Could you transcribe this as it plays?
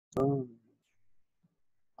Boom.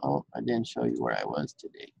 Oh, I didn't show you where I was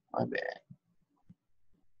today. My bad.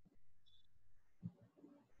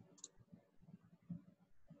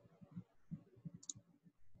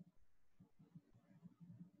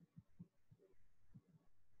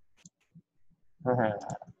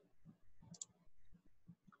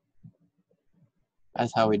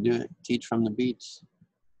 That's how we do it. Teach from the beach.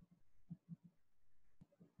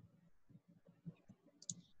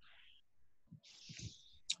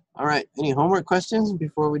 All right. Any homework questions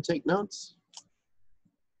before we take notes?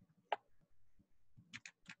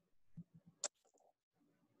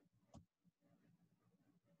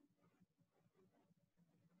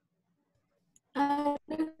 I have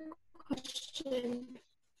a question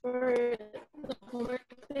for the homework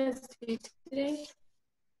that's due today.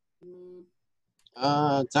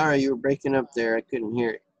 Tara, you were breaking up there. I couldn't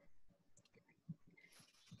hear it.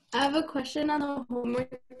 I have a question on the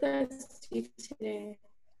homework that's due today.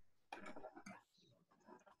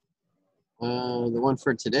 The one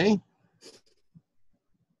for today?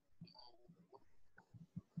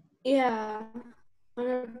 Yeah, on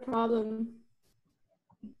a problem.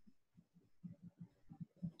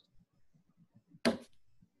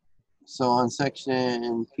 So on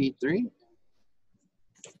section P3?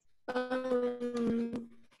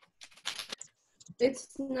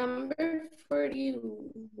 It's number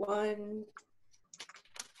 41.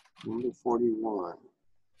 Number 41.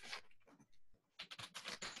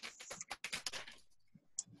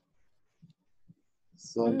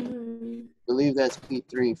 So I believe that's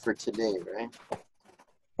P3 for today, right?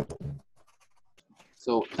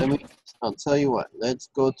 So I'll tell you what, let's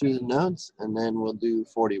go through the notes and then we'll do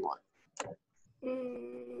 41.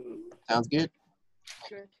 Sounds good?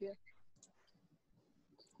 Sure, yeah.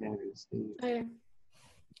 Okay.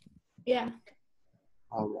 Yeah.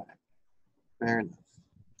 All right. Fair enough.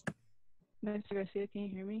 Mr. Garcia, can you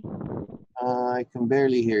hear me? I can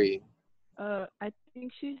barely hear you. I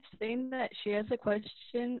think she's saying that she has a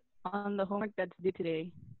question on the homework that's due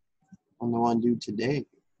today. On the one due today.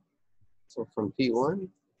 So from P1?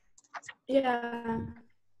 Yeah.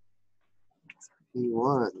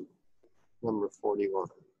 P1, number 41.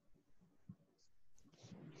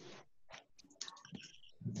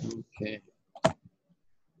 Okay.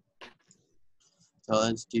 So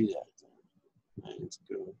let's do that. Let's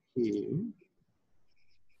go here.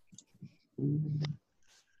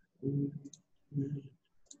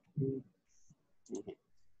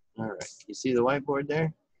 All right. You see the whiteboard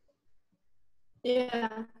there?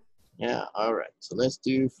 Yeah. Yeah. All right. So let's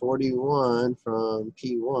do 41 from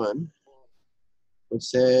P1, which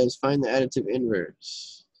says find the additive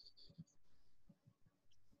inverse.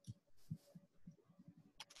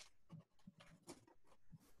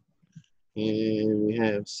 And we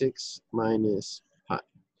have 6 minus pi.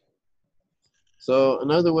 So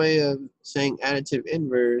another way of saying additive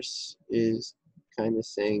inverse is kind of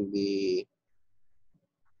saying the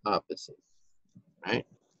opposite, right?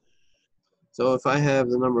 So if I have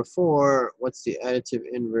the number 4, what's the additive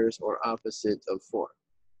inverse or opposite of 4?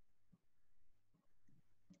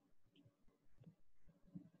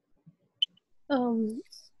 -4.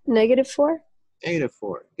 Negative 4.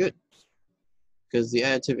 Good. Because the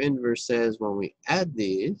additive inverse says when we add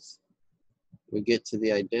these, we get to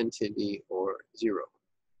the identity or 0,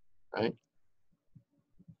 right?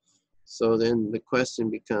 So then the question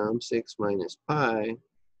becomes 6 minus pi.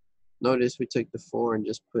 Notice we took the 4 and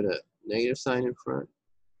just put a negative sign in front.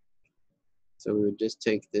 So we would just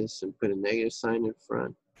take this and put a negative sign in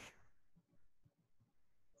front.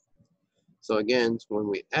 So again, when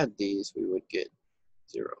we add these, we would get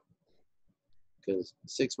 0. Because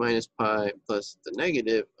 6 minus pi plus the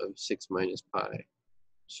negative of 6 minus pi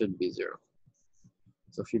should be 0.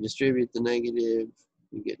 So if you distribute the negative,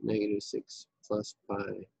 you get negative 6 plus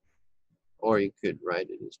pi. Or you could write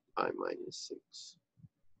it as pi minus 6.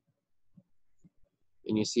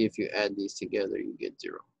 And you see if you add these together, you get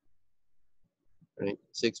 0. Right?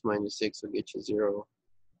 6 minus 6 will get you 0.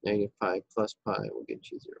 Negative pi plus pi will get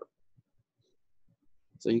you 0.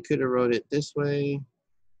 So you could have wrote it this way,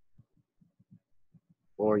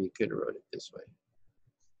 or you could have wrote it this way.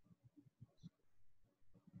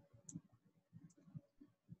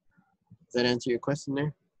 Does that answer your question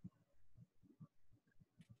there?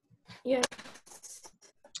 Yes.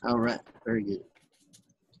 All right, very good.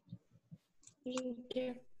 Thank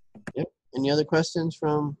you. Yep. Any other questions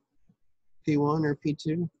from P1 or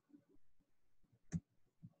P2?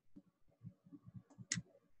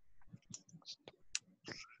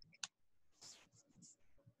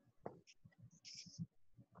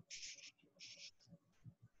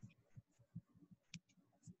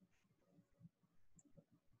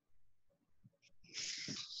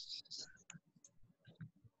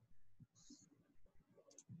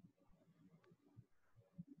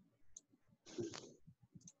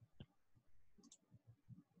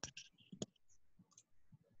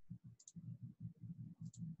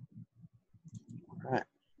 All right.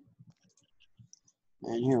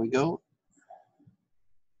 And here we go.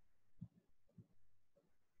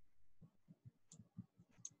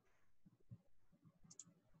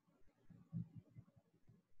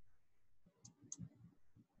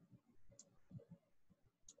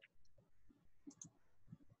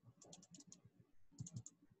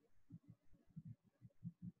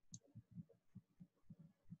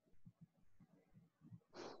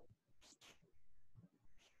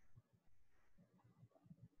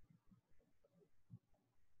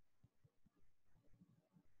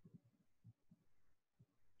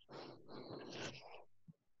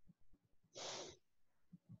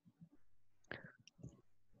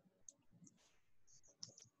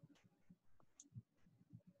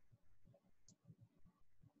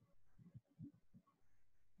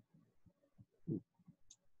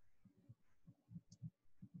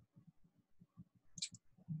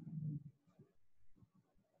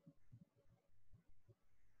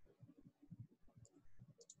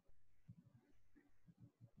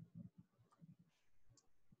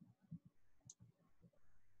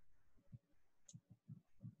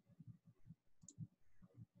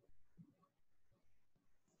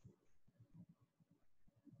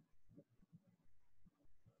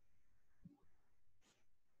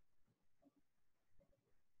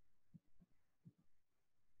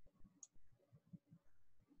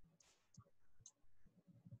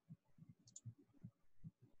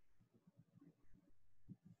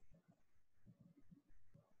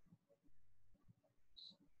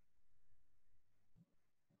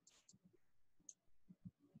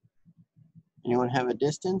 Anyone have a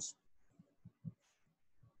distance?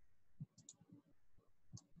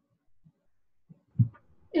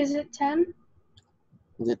 Is it 10?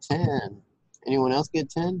 Is it 10? Anyone else get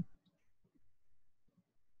 10?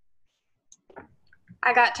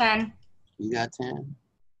 I got 10. You got 10?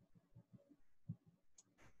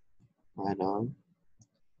 Right on.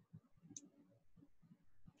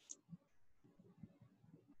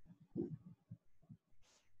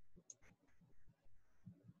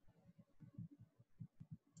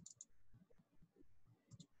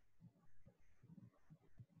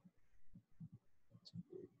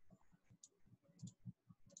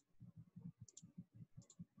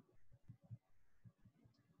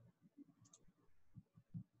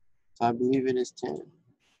 So I believe it is 10.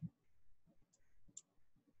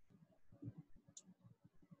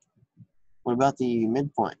 What about the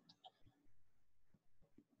midpoint?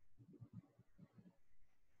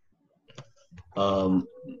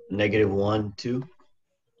 -1, 2.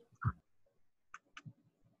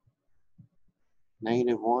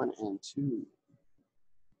 -1 and 2.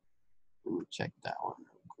 Let me check that one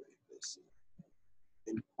real quick. Let's see.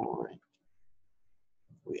 Midpoint.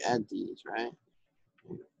 We add these, right?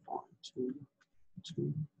 -1, 2,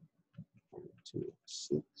 2, 2,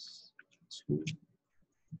 6, 2.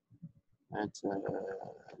 That's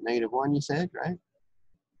 -1, you said, right?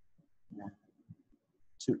 Yeah.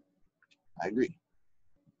 2. I agree.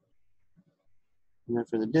 And then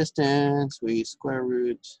for the distance, we square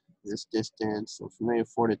root this distance. So from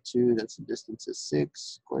 -4 to 2, that's a distance of 6.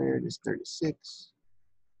 Squared is 36.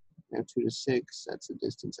 -2 to 6, that's a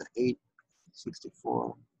distance of 8.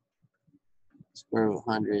 64. Square root of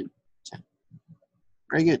 100, 10.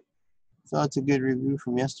 Very good. So that's a good review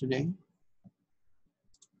from yesterday.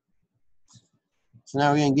 So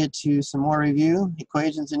now we're going to get to some more review.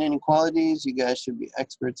 Equations and inequalities. You guys should be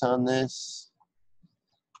experts on this.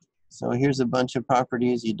 So here's a bunch of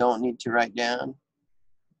properties you don't need to write down.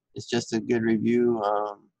 It's just a good review.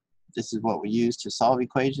 This is what we use to solve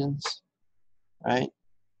equations, right?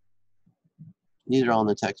 These are all in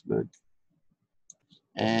the textbook.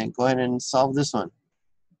 And go ahead and solve this one.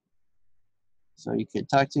 So you could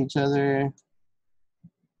talk to each other,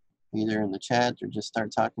 either in the chat or just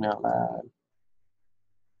start talking out loud.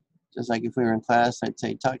 Just like if we were in class, I'd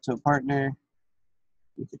say talk to a partner.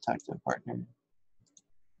 You could talk to a partner.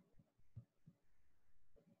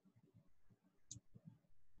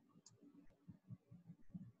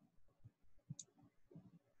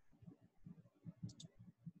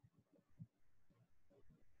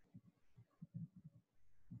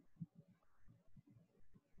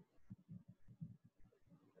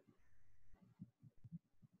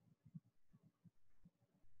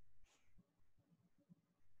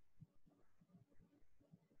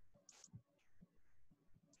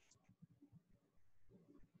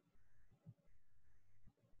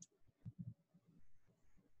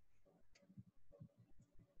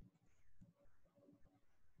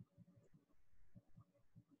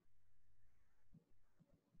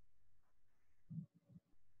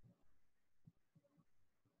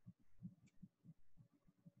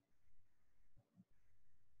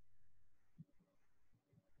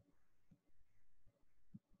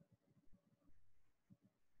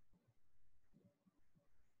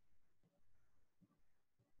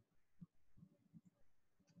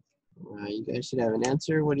 You guys should have an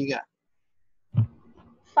answer. What do you got?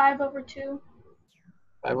 5/2.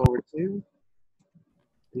 5/2?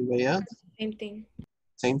 Anybody else? Same thing.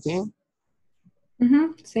 Same thing?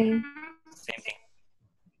 Same.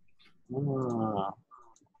 Oh,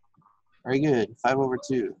 very good.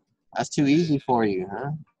 5/2. That's too easy for you,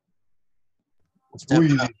 huh?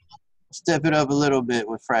 Step it up a little bit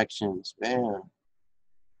with fractions. Bam.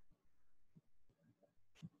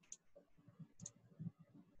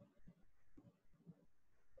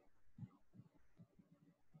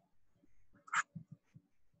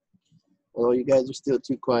 Well, you guys are still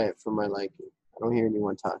too quiet for my liking. I don't hear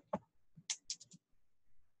anyone talk.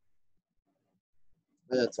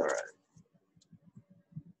 But that's all right.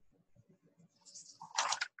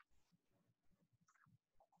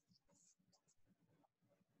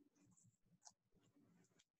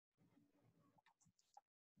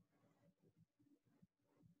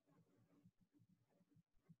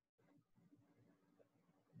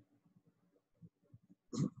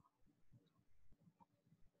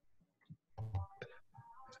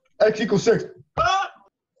 X equals 6.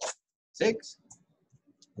 6?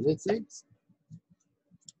 Is it 6?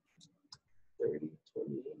 30,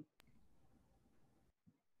 28.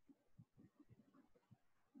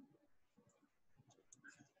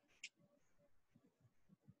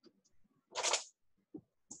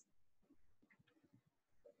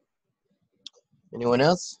 Anyone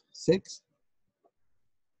else? 6?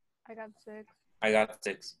 I got 6. I got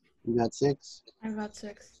 6. You got 6? I got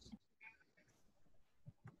 6.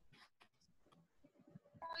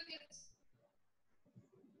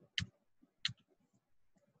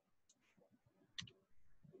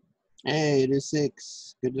 Hey, it is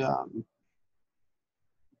 6. Good job.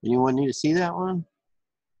 Anyone need to see that one?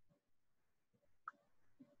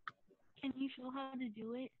 Can you show how to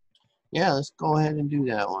do it? Yeah, let's go ahead and do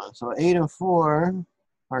that one. So 8 and 4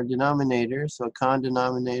 are denominators. So a common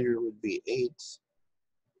denominator would be 8.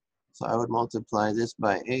 So I would multiply this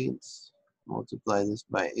by 8, multiply this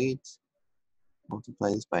by 8, multiply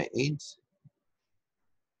this by 8.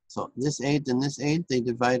 So this 8 and this 8, they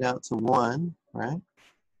divide out to 1, right?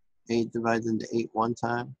 8 divides into 8 one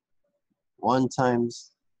time. 1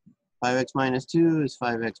 times 5x minus 2 is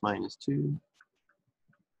 5x minus 2.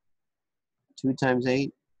 2 times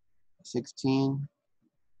 8, 16.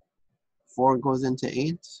 4 goes into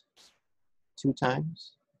 8 2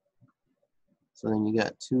 times. So then you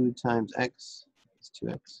got 2 times x is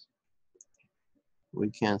 2x.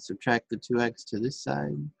 We can subtract the 2x to this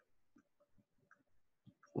side.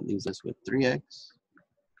 That leaves us with 3x.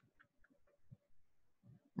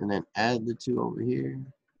 And then add the 2 over here.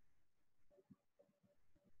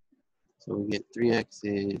 So we get 3x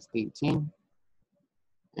is 18.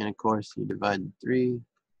 And of course, you divide the 3,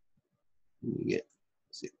 and you get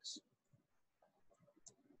 6.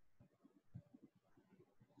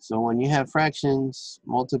 So when you have fractions,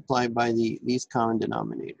 multiply by the least common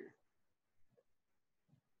denominator.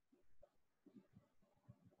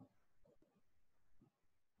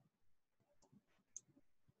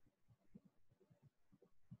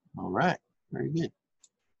 All right, very good.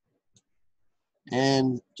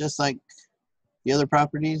 And just like the other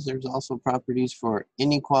properties, there's also properties for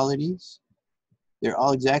inequalities. They're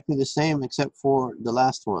all exactly the same except for the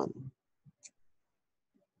last one.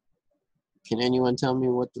 Can anyone tell me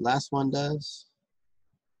what the last one does?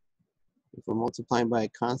 If we're multiplying by a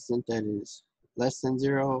constant that is less than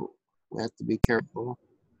 0, we have to be careful.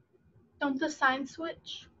 Don't the sign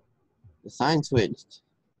switch? The sign switched.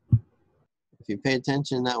 If you pay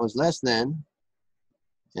attention, that was less than,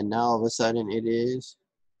 and now all of a sudden it is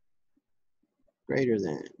greater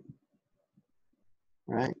than,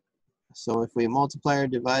 right? So if we multiply or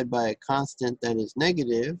divide by a constant that is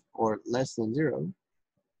negative or less than 0,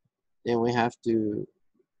 then we have to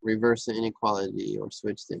reverse the inequality or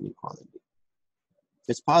switch the inequality. If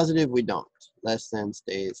it's positive, we don't. Less than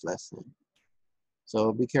stays less than.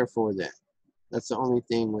 So be careful with that. That's the only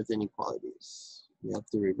thing with inequalities. You have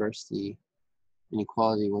to reverse the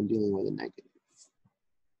inequality when dealing with a negative.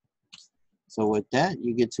 So with that,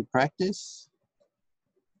 you get to practice.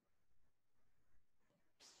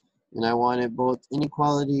 And I wanted both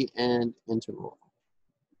inequality and interval.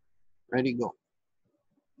 Ready, go.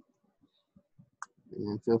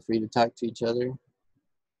 And feel free to talk to each other,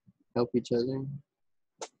 help each other.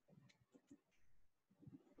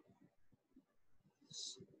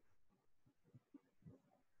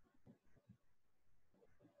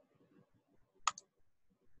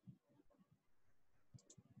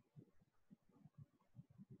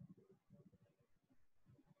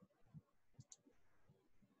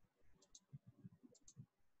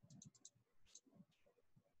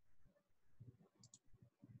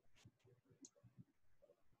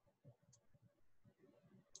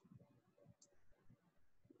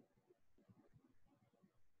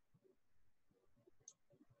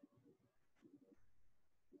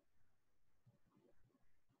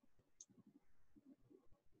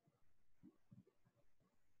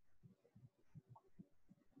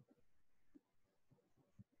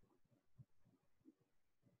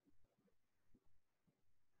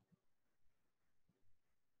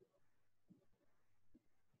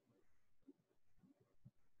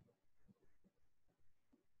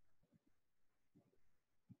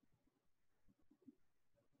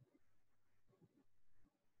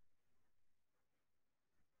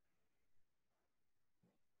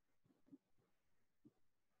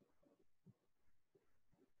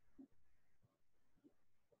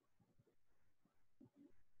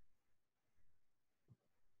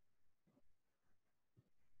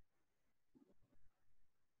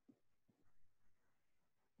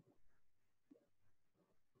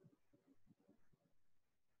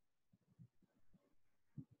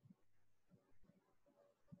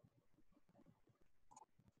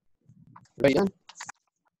 Everybody done?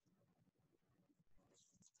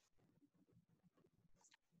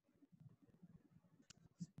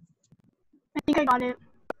 I think I got it.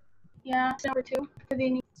 Yeah, it's number 2 for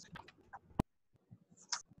the If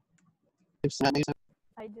it's not negative,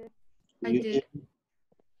 I did. I you did.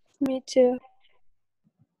 Me too.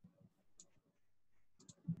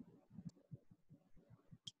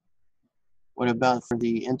 What about for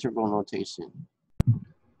the interval notation?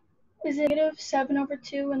 Is it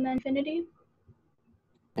 -7/2 and then infinity?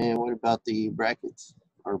 And what about the brackets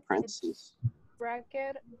or parentheses?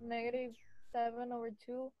 Bracket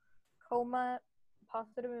 -7/2, comma,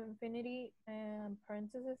 positive infinity, and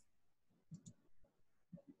parentheses.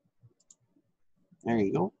 There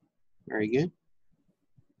you go. Very good.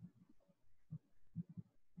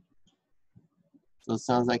 So it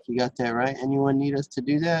sounds like you got that right. Anyone need us to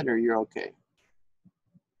do that, or you're okay?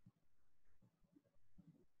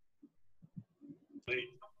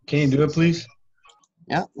 Can you do it, please?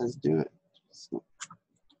 Yeah, let's do it.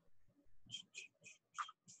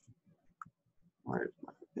 Where's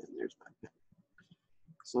my pen? There's my pen.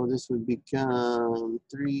 So this would become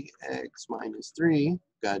 3x minus 3.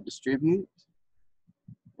 Got to distribute.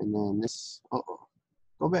 And then this,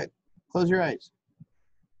 go back. Close your eyes.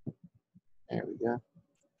 There we go.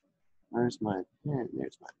 Where's my pen?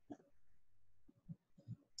 There's my pen.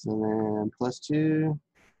 So then plus 2,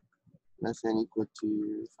 less than equal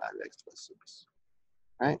to 5x plus 6.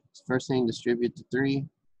 All right, so first thing, distribute to 3.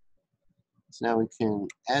 So now we can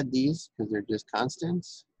add these because they're just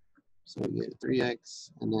constants. So we get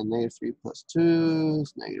 3x, and then -3 plus 2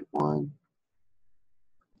 is -1.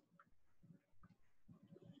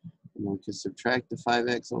 And then we can subtract the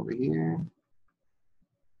 5x over here.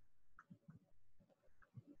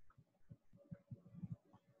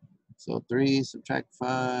 So 3 subtract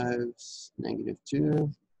 5 is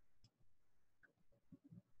 -2.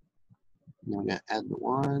 And then we got to add the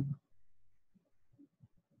 1.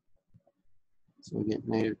 So we get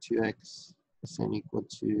 -2x is equal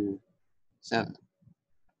to 7.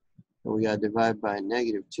 So we got to divide by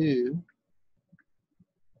 -2.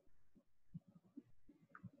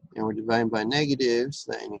 And we're dividing by negatives,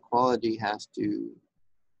 so that inequality has to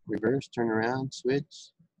reverse, turn around,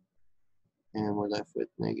 switch. And we're left with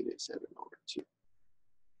 -7/2,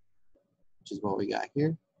 which is what we got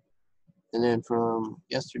here. And then from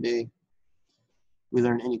yesterday, we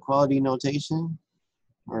learned inequality notation,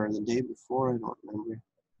 or the day before, I don't remember.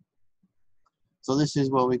 So this is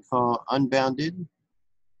what we call unbounded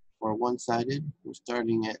or one-sided. We're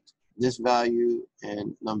starting at this value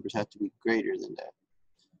and numbers have to be greater than that.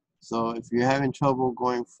 So if you're having trouble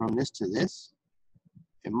going from this to this,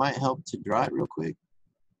 it might help to draw it real quick.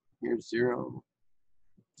 Here's 0.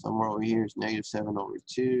 Somewhere over here is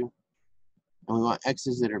 -7/2. And we want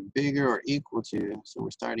x's that are bigger or equal to, so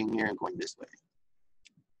we're starting here and going this way.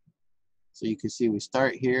 So you can see we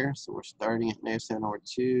start here, so we're starting at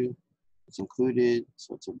 -7/2. It's included,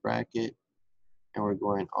 so it's a bracket, and we're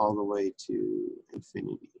going all the way to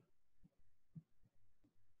infinity.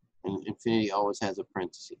 And infinity always has a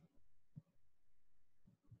parenthesis.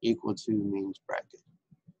 Equal to means bracket.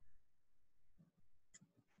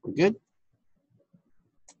 We're good?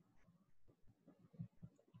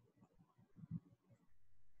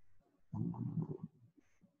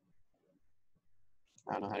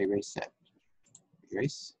 I don't know how to erase that.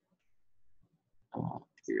 Erase.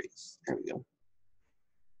 Erase. There we go.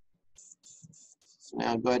 So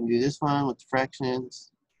now go ahead and do this one with the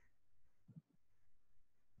fractions.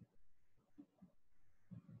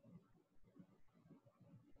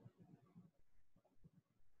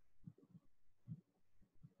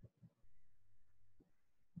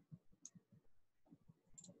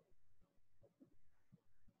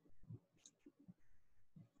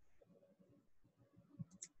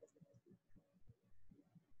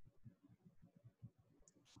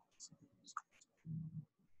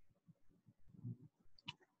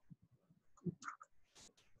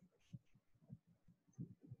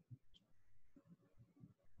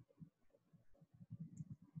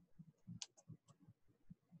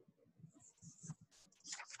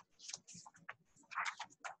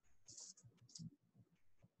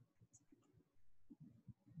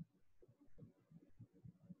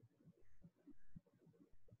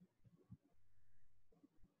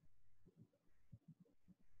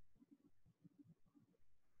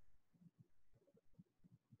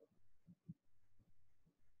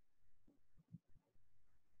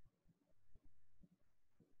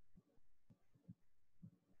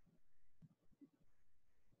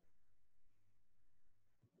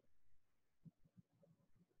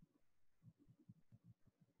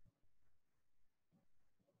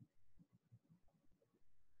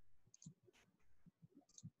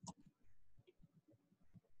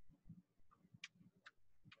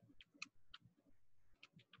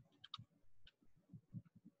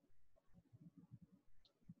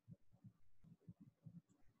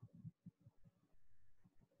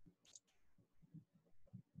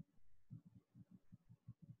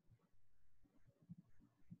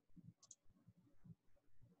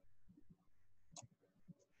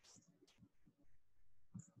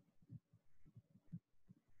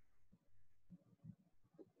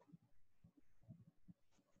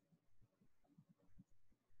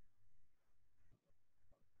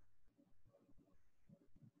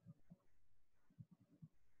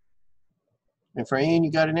 Efrain,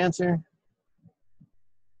 you got an answer?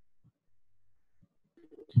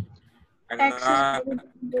 I X is got greater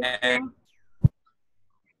than X. 2.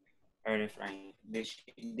 Or Efrain. Did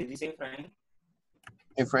you say Efrain?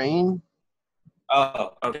 Efrain?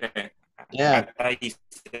 Oh, okay. Yeah. I thought you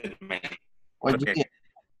said my name. What'd you Okay. get?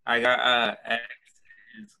 I got X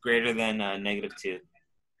is greater than -2.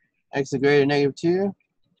 X is greater than -2?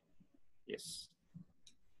 Yes.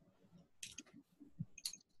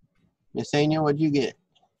 Yesenia, what'd you get?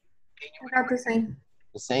 I got the same.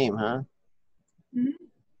 The same, huh? Mhm.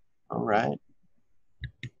 All right.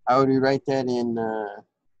 How would we write that in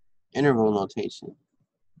interval notation?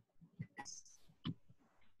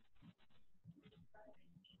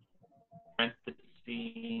 Parenthesis,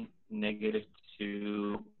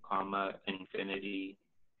 -2, comma, infinity,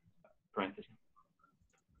 parenthesis.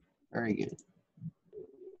 Very good.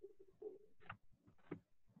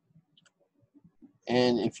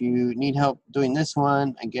 And if you need help doing this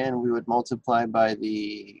one, again, we would multiply by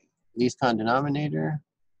the least common denominator.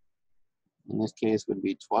 In this case would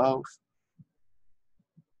be 12.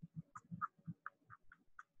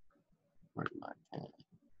 Where's my pen?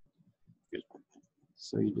 Here's my pen.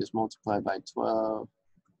 So you just multiply by 12,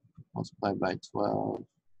 multiply by 12.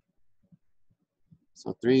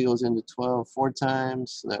 So 3 goes into 12 4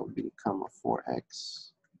 times, so that would become a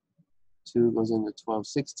 4x. 2 goes into 12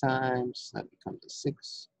 6 times, that becomes a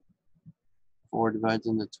 6. 4 divides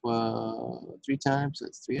into 12 3 times,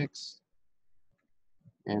 that's 3x.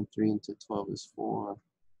 And 3 into 12 is 4.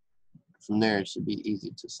 From there, it should be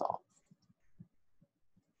easy to solve.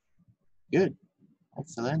 Good.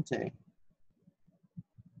 Excelente.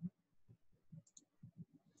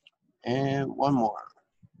 And one more.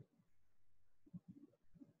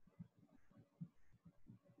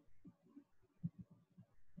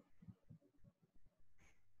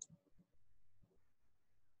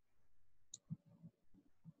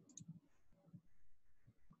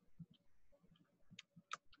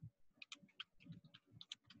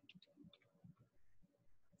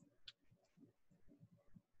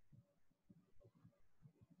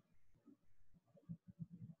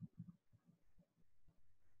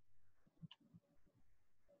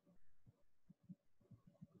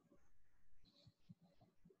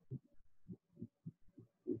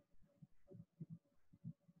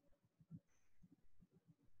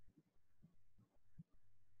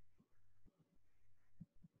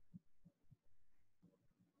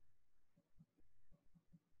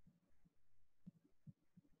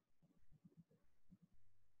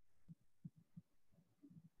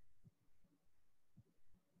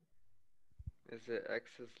 Is it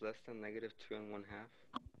x is less than -2 1/2?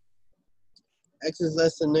 X is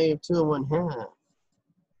less than -2 1/2.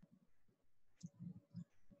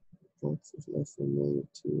 X is less than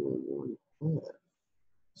 -2 1/2.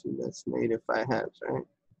 So that's -5/2, right?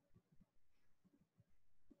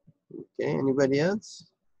 Okay, anybody else?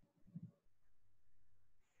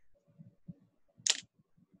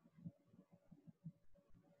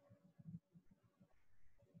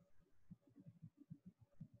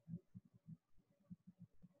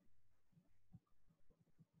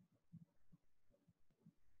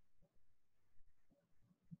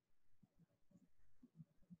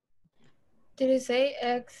 Did you say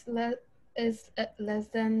x is less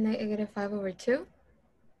than -5/2?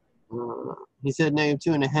 He said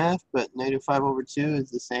 -2 1/2, but -5/2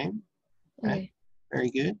 is the same. Right? Okay.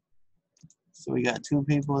 Very good. So we got 2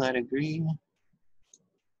 people that agree.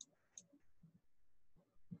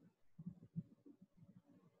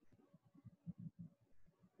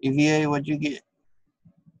 EVA, what'd you get?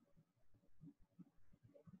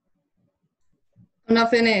 I'm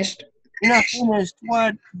not finished. You're not finished.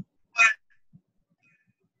 What?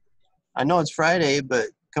 I know it's Friday,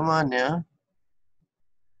 but come on now.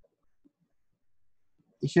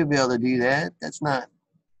 You should be able to do that. That's not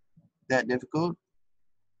that difficult.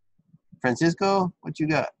 Francisco, what you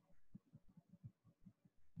got?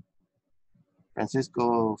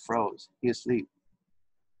 Francisco froze. He's asleep.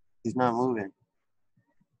 He's not moving.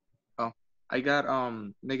 Oh, I got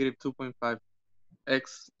 -2.5.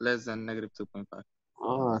 X less than -2.5.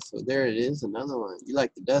 Oh, so there it is, another one. You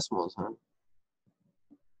like the decimals, huh?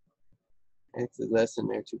 X is less than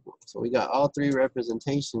 -2. So we got all 3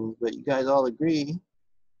 representations, but you guys all agree.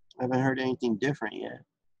 I haven't heard anything different yet.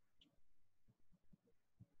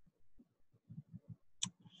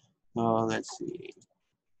 So let's see.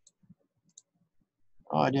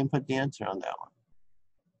 Oh, I didn't put the answer on that one.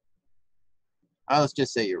 Oh, let's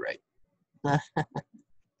just say you're right. No,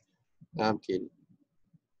 I'm kidding.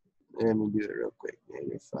 Let me do it real quick.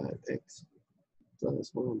 -5x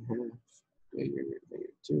plus 1/2 greater than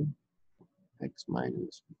 -2. X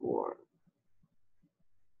minus 4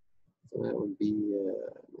 So that would be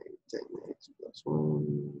 -10 x plus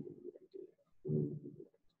 1.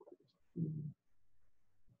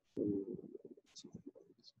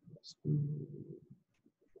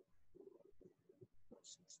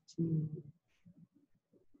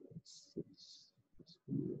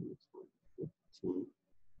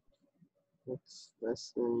 That's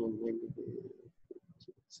less than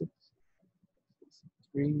 -6,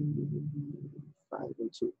 3, 5,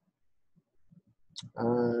 and 2.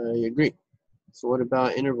 I agree. So what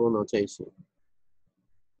about interval notation?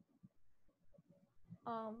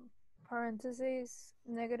 Parentheses,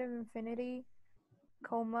 negative infinity,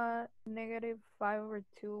 comma,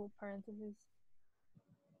 -5/2, parentheses.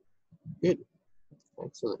 Good.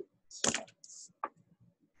 Excellent. So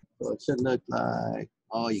it should look like,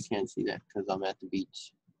 oh, you can't see that because I'm at the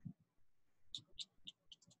beach.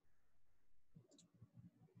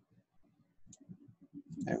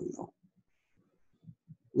 There we go.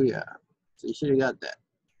 We are. So you should have got that.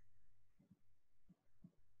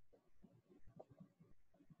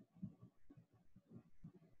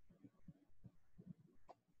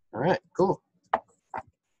 All right, cool.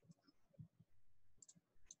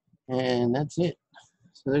 And that's it.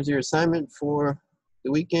 So there's your assignment for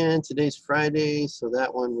the weekend. Today's Friday, so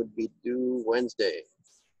that one would be due Wednesday.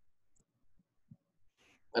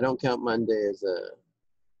 I don't count Monday as a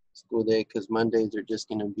school day because Mondays are just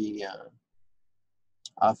going to be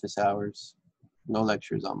office hours. No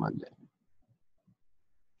lectures on Monday.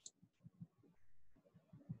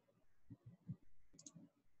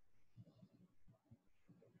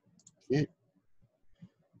 Good.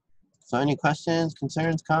 So any questions,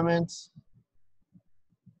 concerns, comments,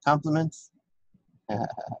 compliments?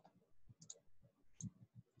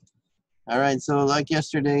 All right, so like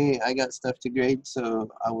yesterday, I got stuff to grade, so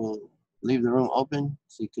I will leave the room open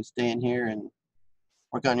so you can stay in here and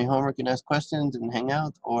work on your homework and ask questions and hang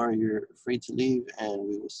out, or you're free to leave and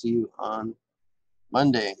we will see you on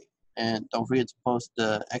Monday. And don't forget to post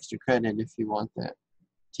the extra credit if you want that.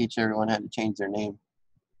 Teach everyone how to change their name.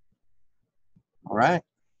 All right,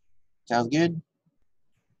 sounds good?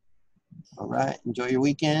 All right, enjoy your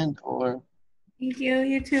weekend, or Thank you.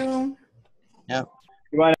 You too. yep.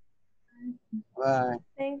 Goodbye. Bye.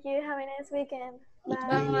 Thank you. Have a nice weekend. Thank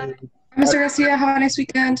Bye. you. Mr. Garcia, have a nice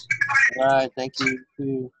weekend. All right, thank you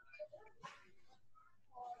too.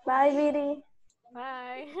 Bye, Viri.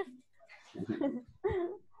 Bye.